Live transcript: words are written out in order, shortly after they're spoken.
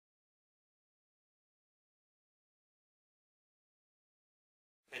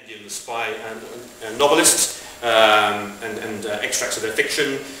compendium of spy and novelists and extracts of their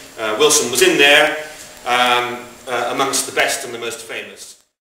fiction. Wilson was in there amongst the best and the most famous.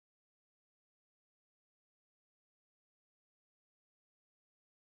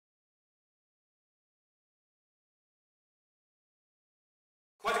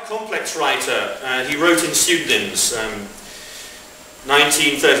 Quite a complex writer. He wrote in pseudonyms.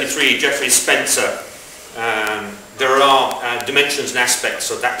 1933, Geoffrey Spencer. There are dimensions and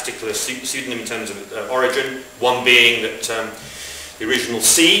aspects of that particular pseudonym in terms of origin. One being that the original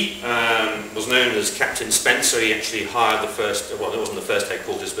C was known as Captain Spencer. He actually hired the first, well, it wasn't the first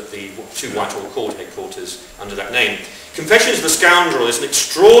headquarters, but the two Whitehall Court headquarters under that name. Confessions of a Scoundrel is an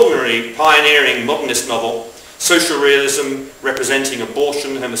extraordinary, pioneering modernist novel. Social realism representing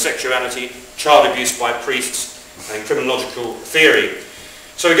abortion, homosexuality, child abuse by priests, and criminological theory.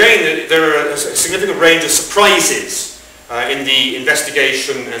 So again, there are a significant range of surprises in the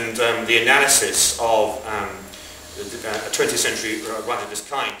investigation and the analysis of a 20th century writer of this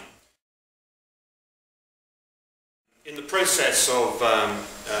kind. In the process of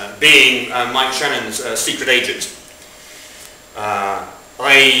being Mike Shannon's secret agent,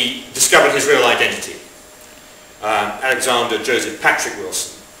 I discovered his real identity. Alexander Joseph Patrick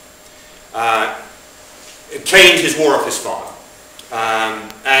Wilson, caned his War Office file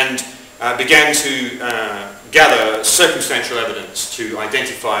and began to gather circumstantial evidence to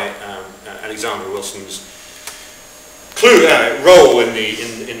identify Alexander Wilson's role in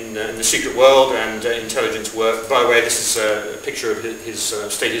the secret world and intelligence work. By the way, this is a picture of his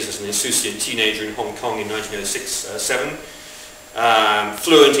status as an insouciant teenager in Hong Kong in 1906-07,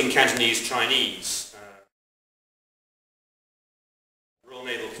 fluent in Cantonese Chinese.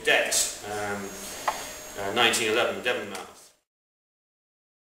 Naval Cadet, 1911, Devonmouth.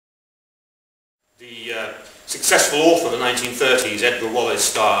 The successful author of the 1930s, Edgar Wallace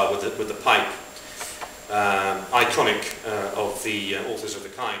style with the pipe, iconic of the authors of the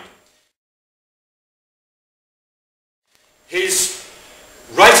kind. His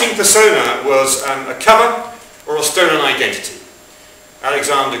writing persona was a cover or a stolen identity.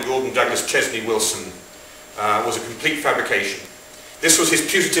 Alexander Gordon Douglas Chesney Wilson was a complete fabrication. This was his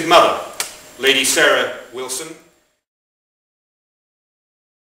putative mother, Lady Sarah Wilson.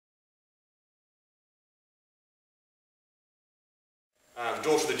 The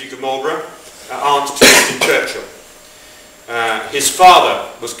daughter of the Duke of Marlborough, aunt to Winston Churchill. His father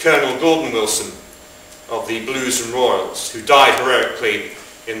was Colonel Gordon Wilson of the Blues and Royals, who died heroically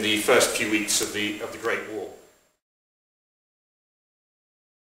in the first few weeks of the Great War.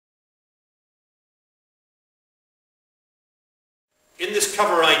 In this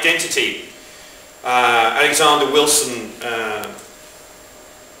cover identity, Alexander Wilson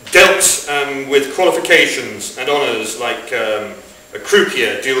dealt with qualifications and honours like a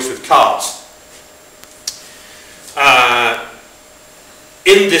croupier deals with cards.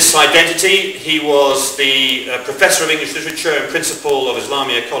 In this identity, he was the Professor of English Literature and Principal of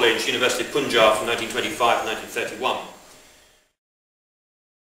Islamia College, University of Punjab from 1925 to 1931.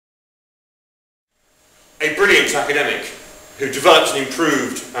 A brilliant academic who developed and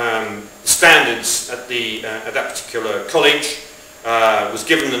improved standards at that particular college, was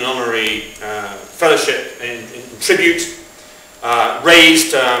given an honorary fellowship in tribute,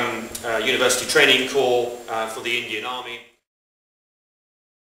 raised University Training Corps for the Indian Army.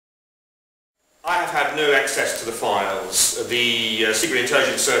 I have had no access to the files. The Secret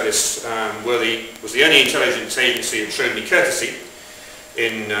Intelligence Service was the only intelligence agency that showed me courtesy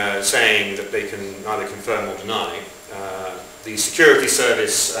in saying that they can either confirm or deny. The Security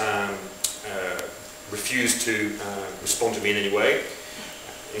Service refused to respond to me in any way.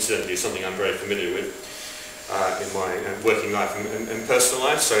 Incidentally, it's something I'm very familiar with in my working life and personal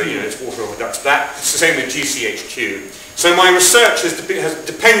life, so you know, it's water off a duck's back. It's the same with GCHQ. So my research has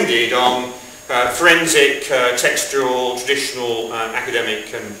depended on forensic, textual, traditional,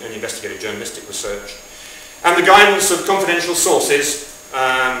 academic and investigative journalistic research, and the guidance of confidential sources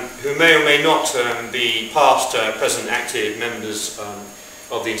who may or may not be past, present, active members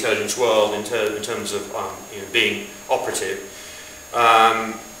of the intelligence world in terms of being operative,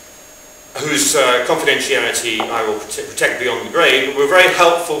 whose confidentiality I will protect beyond the grave, but were very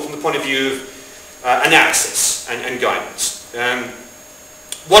helpful from the point of view of analysis and guidance.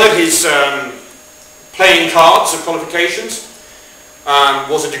 One of his playing cards of qualifications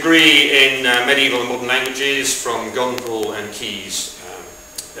was a degree in medieval and modern languages from Gonville and Keyes,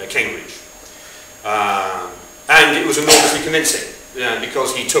 Cambridge. And it was enormously convincing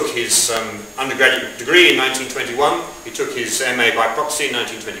because he took his undergraduate degree in 1921, he took his MA by proxy in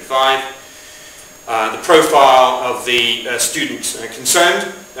 1925. The profile of the student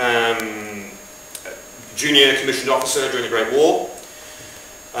concerned junior commissioned officer during the Great War.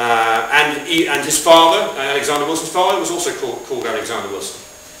 And his father, Alexander Wilson's father, was also called Alexander Wilson.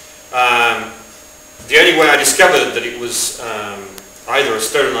 The only way I discovered that it was either a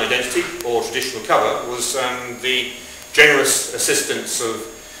stolen identity or traditional cover was the generous assistance of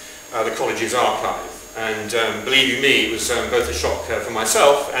the college's archive. And believe you me, it was both a shock for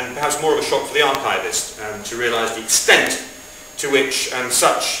myself and perhaps more of a shock for the archivist to realise the extent to which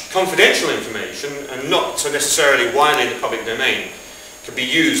such confidential information, and not so necessarily widely in the public domain, could be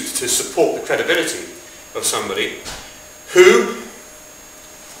used to support the credibility of somebody who,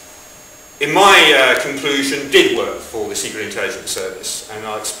 in my conclusion, did work for the Secret Intelligence Service, and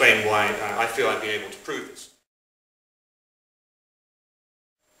I'll explain why I feel I've been able to prove this.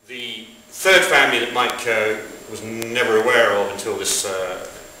 The third family that Mike was never aware of until this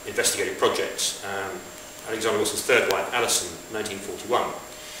investigative project, Alexander Wilson's third wife, Alison, 1941.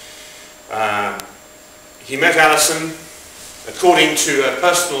 He met Alison, according to a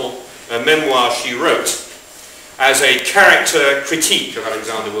personal memoir she wrote, as a character critique of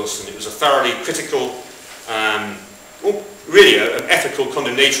Alexander Wilson. It was a thoroughly critical, really an ethical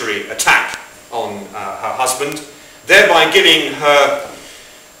condemnatory attack on her husband, thereby giving her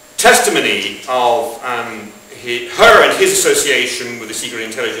testimony of her and his association with the Secret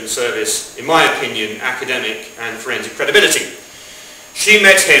Intelligence Service, in my opinion, academic and forensic credibility. She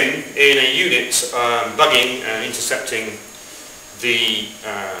met him in a unit bugging and intercepting the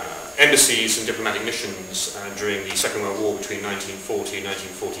embassies and diplomatic missions during the Second World War between 1940 and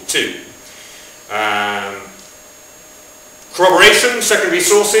 1942. Corroboration, secondary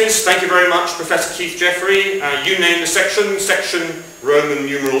sources. Thank you very much, Professor Keith Jeffrey. You named the section Roman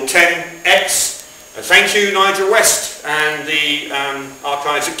numeral 10X. Thank you, Nigel West and the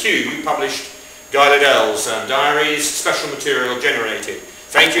archives at Kew. You published Guy Liddell's diaries, special material generated.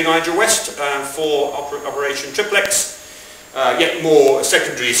 Thank you, Nigel West, for Operation Triplex. Yet more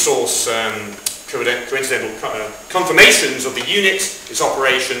secondary source coincidental confirmations of the unit, its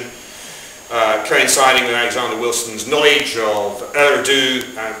operation, coinciding with Alexander Wilson's knowledge of Urdu,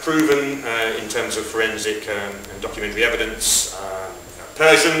 proven in terms of forensic and documentary evidence,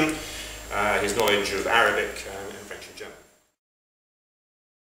 Persian, his knowledge of Arabic and French and German.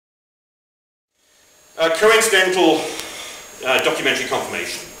 Coincidental documentary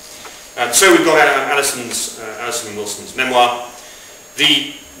confirmation. So we've got Alison Wilson's memoir.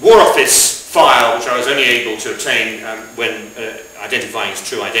 The War Office file, which I was only able to obtain when identifying his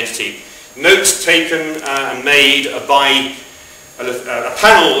true identity. Notes taken and made by a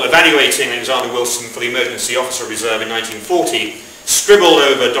panel evaluating Alexander Wilson for the Emergency Officer Reserve in 1940, scribbled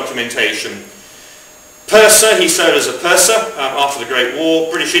over documentation. Purser, he served as a purser after the Great War.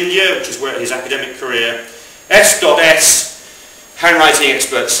 British India, which is where his academic career. S.S. Handwriting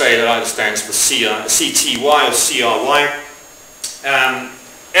experts say that either stands for CTY or CRY.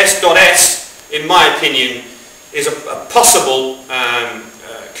 S.S, in my opinion, is a possible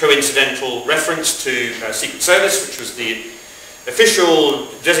coincidental reference to Secret Service, which was the official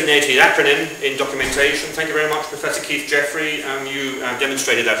designated acronym in documentation. Thank you very much, Professor Keith Jeffrey. You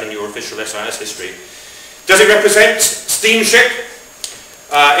demonstrated that in your official SIS history. Does it represent steamship?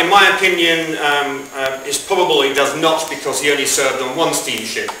 In my opinion, it's probable it does not, because he only served on one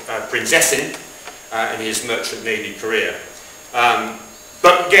steamship, Prinzessin, in his merchant navy career.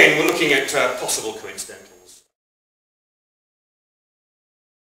 But again, we're looking at possible coincidentals.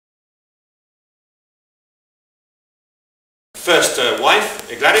 First wife,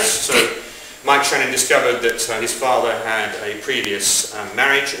 Gladys. So Mike Shannon discovered that his father had a previous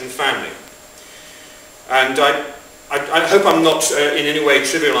marriage and family. And I hope I'm not in any way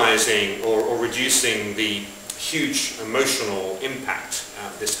trivializing or reducing the huge emotional impact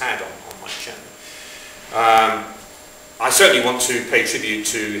this had on Mike Shannon. I certainly want to pay tribute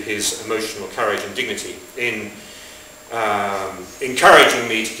to his emotional courage and dignity in encouraging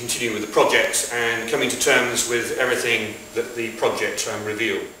me to continue with the project and coming to terms with everything that the project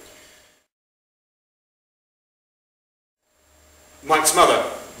revealed. Mike's mother,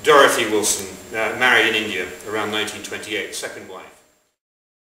 Dorothy Wilson, married in India around 1928, second wife.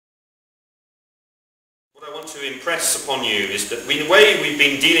 What I want to impress upon you is that in the way we've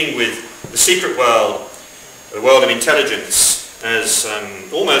been dealing with the secret world, the world of intelligence, as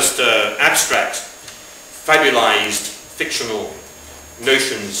almost abstract, fabulized, fictional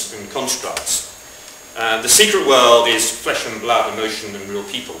notions and constructs. The secret world is flesh and blood, emotion and real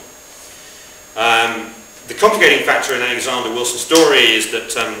people. The complicating factor in Alexander Wilson's story is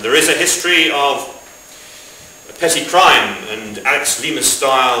that there is a history of petty crime and Alex Lemus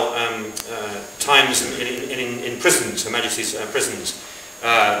style times in prisons, Her Majesty's prisons,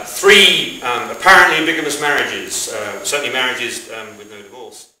 3 apparently bigamous marriages, certainly marriages with no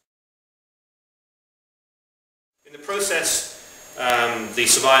divorce. In the process, the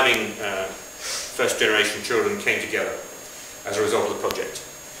surviving first generation children came together as a result of the project.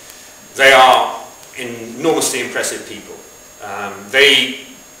 They are enormously impressive people. They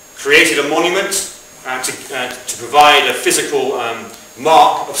created a monument to provide a physical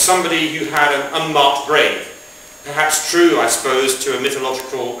mark of somebody who had an unmarked grave. Perhaps true, I suppose, to a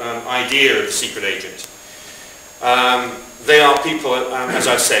mythological idea of the secret agent. They are people, as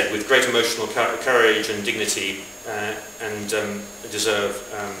I've said, with great emotional courage and dignity and deserve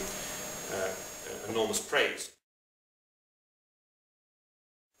enormous praise.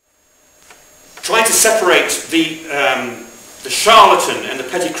 Trying to separate the charlatan and the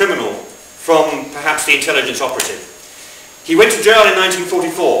petty criminal from perhaps the intelligence operative. He went to jail in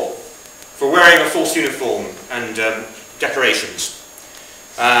 1944 for wearing a false uniform and decorations.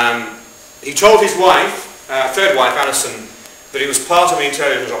 He told his wife, third wife, Alison, that it was part of an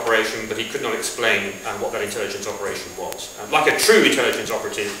intelligence operation, but he could not explain what that intelligence operation was. Like a true intelligence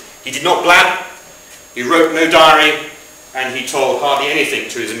operative, he did not blab, he wrote no diary, and he told hardly anything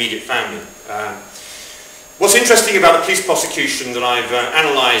to his immediate family. What's interesting about the police prosecution that I've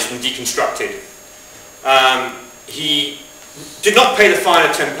analysed and deconstructed, he did not pay the fine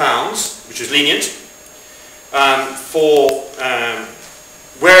of £10, which is lenient, for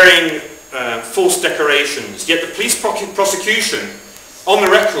wearing false decorations. Yet the police prosecution on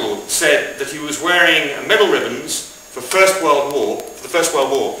the record said that he was wearing medal ribbons for the First World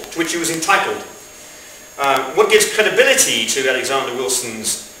War, to which he was entitled. What gives credibility to Alexander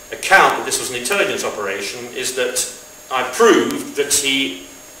Wilson's account that this was an intelligence operation is that I proved that he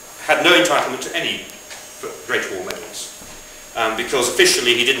had no entitlement to any Great War medals, because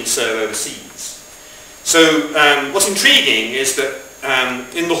officially he didn't serve overseas. So what's intriguing is that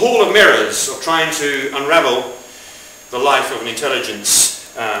in the Hall of Mirrors, of trying to unravel the life of an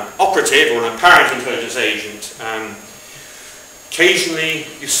intelligence operative or an apparent intelligence agent, occasionally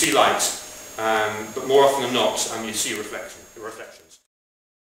you see light, but more often than not you see reflections.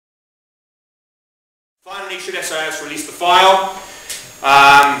 Finally, should SAS release the file?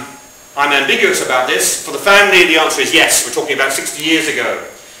 I'm ambiguous about this. For the family, the answer is yes. We're talking about 60 years ago.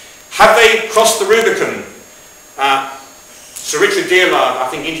 Have they crossed the Rubicon? Sir Richard Dearlove, I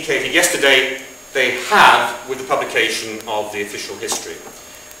think, indicated yesterday they have with the publication of the official history.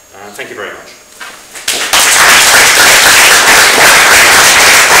 Thank you very much.